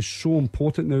side is so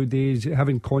important nowadays,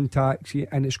 having contacts,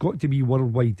 and it's got to be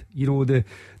worldwide.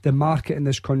 The market in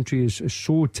this country is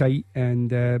so tight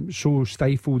and so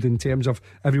stifled in terms of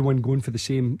everyone going for the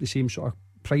same sort of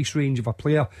price range of a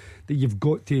player, that you've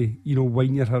got to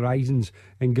widen your horizons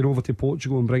and get over to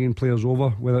Portugal and bringing players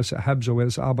over, whether it's at Hibs or whether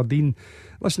it's at Aberdeen.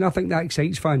 Listen, I think that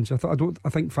excites fans. I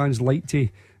think fans like to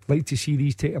see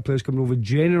these type of players coming over.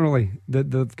 Generally,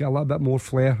 that they've got a little bit more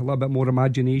flair, a little bit more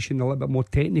imagination, a little bit more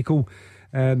technical.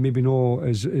 Maybe not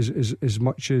as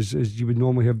much as you would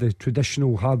normally have the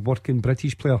traditional hard-working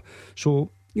British player.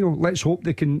 So let's hope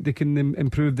they can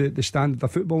improve the standard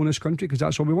of football in this country, because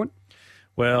that's all we want.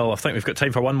 Well, I think we've got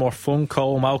time for one more phone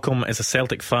call. Malcolm is a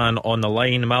Celtic fan on the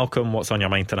line. Malcolm, what's on your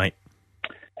mind tonight?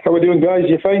 How are we doing, guys?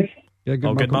 You fine? Yeah, good.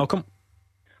 All good, Malcolm.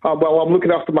 Well, I'm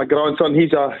looking after my grandson.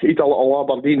 He's a little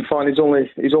Aberdeen fan. He's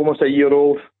almost a year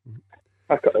old.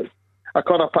 I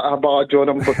kind of put a badge on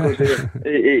him because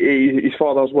his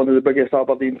father's one of the biggest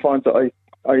Aberdeen fans that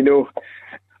I know.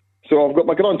 So I've got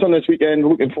my grandson this weekend,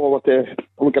 looking forward to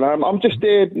looking at him. I'm just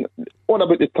on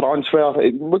about the transfer.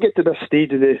 We get to this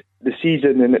stage of the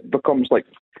season and it becomes like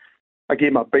a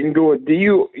game of bingo. Do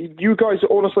you guys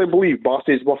honestly believe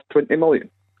Bassey's worth 20 million?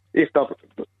 After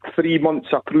 3 months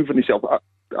of proving himself,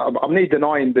 I'm not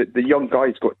denying that the young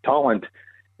guy's got talent.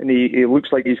 and he looks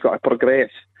like he's got to progress.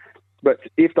 But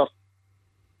after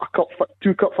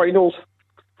two cup finals,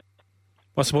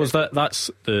 I suppose that's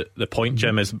the point,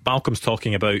 Jim, is Malcolm's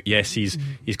talking about, yes, he's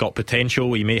got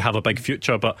potential, he may have a big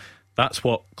future, but that's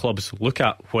what clubs look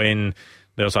at when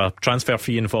there's a transfer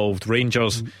fee involved.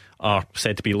 Rangers are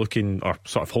said to be looking or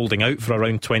sort of holding out for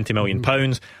around £20 million.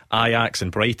 Ajax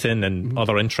and Brighton and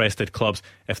other interested clubs,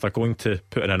 if they're going to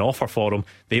put in an offer for him,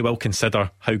 they will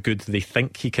consider how good they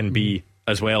think he can be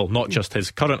as well, not just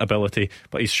his current ability,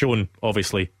 but he's shown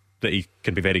obviously that he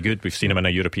can be very good. We've seen him in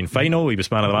a European final. He was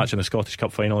man of the match in the Scottish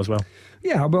Cup final as well.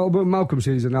 Yeah, well, Malcolm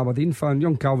says he's an Aberdeen fan.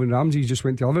 Young Calvin Ramsey just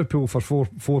went to Liverpool for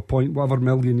 4 point whatever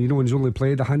million, and he's only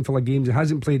played a handful of games. He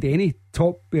hasn't played any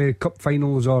top cup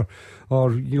finals or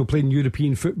played in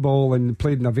European football, and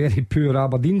played in a very poor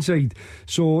Aberdeen side.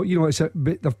 So it's a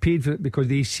bit, they've paid for it because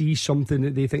they see something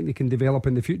that they think they can develop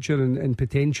in the future and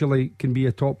potentially can be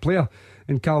a top player.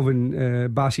 And Calvin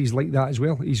Bassey's like that as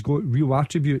well. He's got real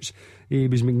attributes. He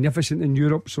was magnificent in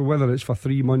Europe. So whether it's for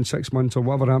 3 months, 6 months, or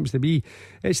whatever it happens to be,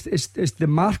 it's the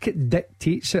market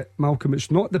dictates it, Malcolm.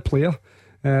 It's not the player.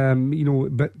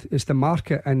 But it's the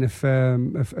market. And if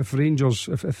Rangers,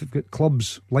 if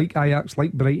clubs like Ajax,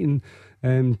 like Brighton,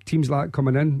 teams like that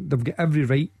coming in, they've got every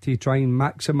right to try and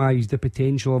maximise the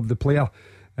potential of the player.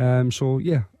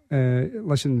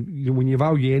 Listen, when you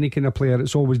value any kind of player,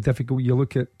 it's always difficult. You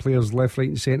look at players left, right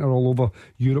and centre all over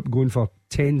Europe going for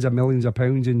tens of millions of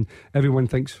pounds, and everyone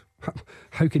thinks,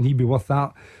 how can he be worth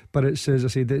that? But it's, as I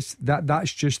said,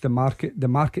 that's just the market. The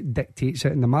market dictates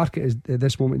it, and the market is, at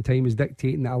this moment in time, is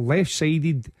dictating that a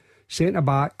left-sided centre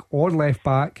back or left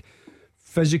back,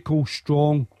 physical,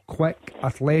 strong, quick,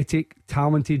 athletic,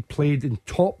 talented, played in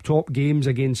top games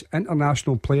against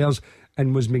international players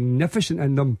and was magnificent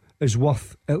in them, is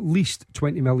worth at least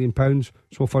 £20 million.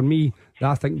 So for me,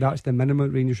 I think that's the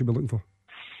minimum Rangers should be looking for.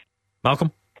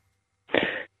 Malcolm?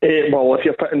 Well, if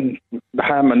you're putting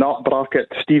him in that bracket,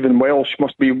 Stephen Welsh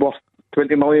must be worth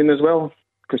 20 million as well,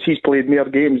 because he's played more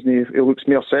games and he looks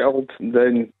more settled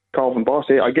than Calvin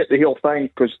Bassey. I get the whole thing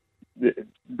because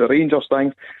the Rangers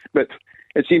thing, but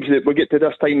it seems that we get to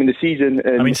this time in the season.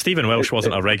 I mean, Stephen Welsh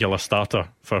wasn't a regular starter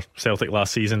for Celtic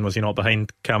last season, was he not,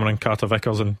 behind Cameron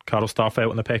Carter-Vickers and Carl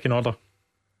Starfelt in the pecking order?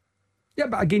 Yeah,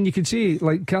 but again, you could say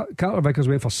like Carter-Vickers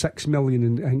went for 6 million,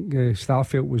 and I think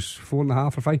Starfelt was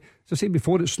 4.5 or 5. As I said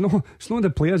before, it's not the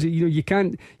players. You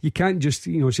can't just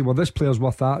say, well, this player's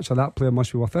worth that, so that player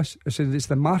must be worth this. I said it's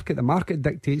the market. The market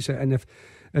dictates it, and if,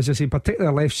 as I say,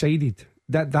 particularly left-sided,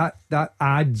 that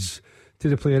adds to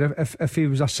the player. If he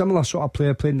was a similar sort of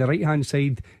player playing the right hand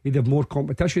side, he'd have more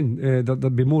competition.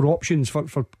 There'd be more options for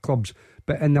clubs.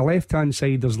 But in the left hand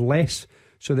side, there's less.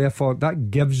 So therefore, that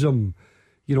gives them,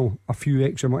 a few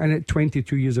extra more. And at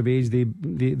 22 years of age,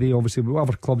 they obviously,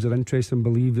 whatever clubs are interested in,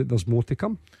 believe that there's more to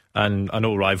come. And I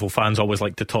know rival fans always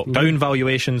like to talk down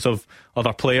valuations of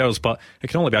other players, but it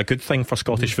can only be a good thing for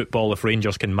Scottish football if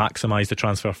Rangers can maximise the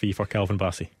transfer fee for Calvin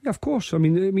Bassey. Yeah, of course. I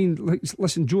mean,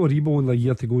 listen, Joe Aribo only a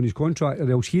year to go in his contract,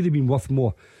 or else he'd have been worth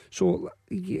more. So,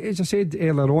 as I said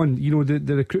earlier on,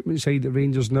 the recruitment side at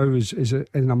Rangers now is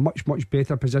in a much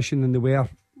better position than they were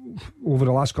over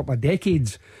the last couple of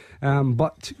decades.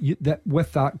 But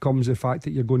with that comes the fact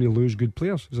that you're going to lose good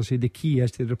players. As I say, the key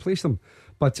is to replace them.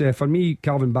 But for me,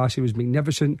 Calvin Bassey was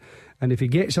magnificent, and if he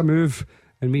gets a move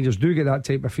and Rangers do get that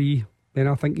type of fee, then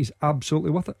I think he's absolutely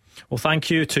worth it. Well,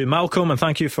 thank you to Malcolm, and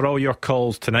thank you for all your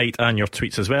calls tonight and your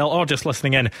tweets as well, or just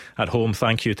listening in at home.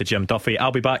 Thank you to Jim Duffy.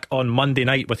 I'll be back on Monday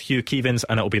night with Hugh Keevins,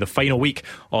 and it'll be the final week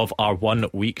of our 1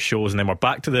 week shows, and then we're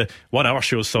back to the 1 hour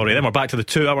shows, then we're back to the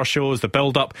 2 hour shows, the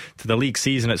build up to the league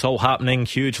season. It's all happening.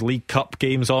 Huge League Cup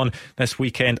games on this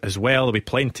weekend as well. There'll be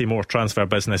plenty more transfer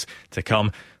business to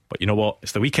come. But you know what?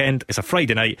 It's the weekend, it's a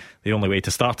Friday night. The only way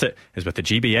to start it is with the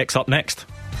GBX up next.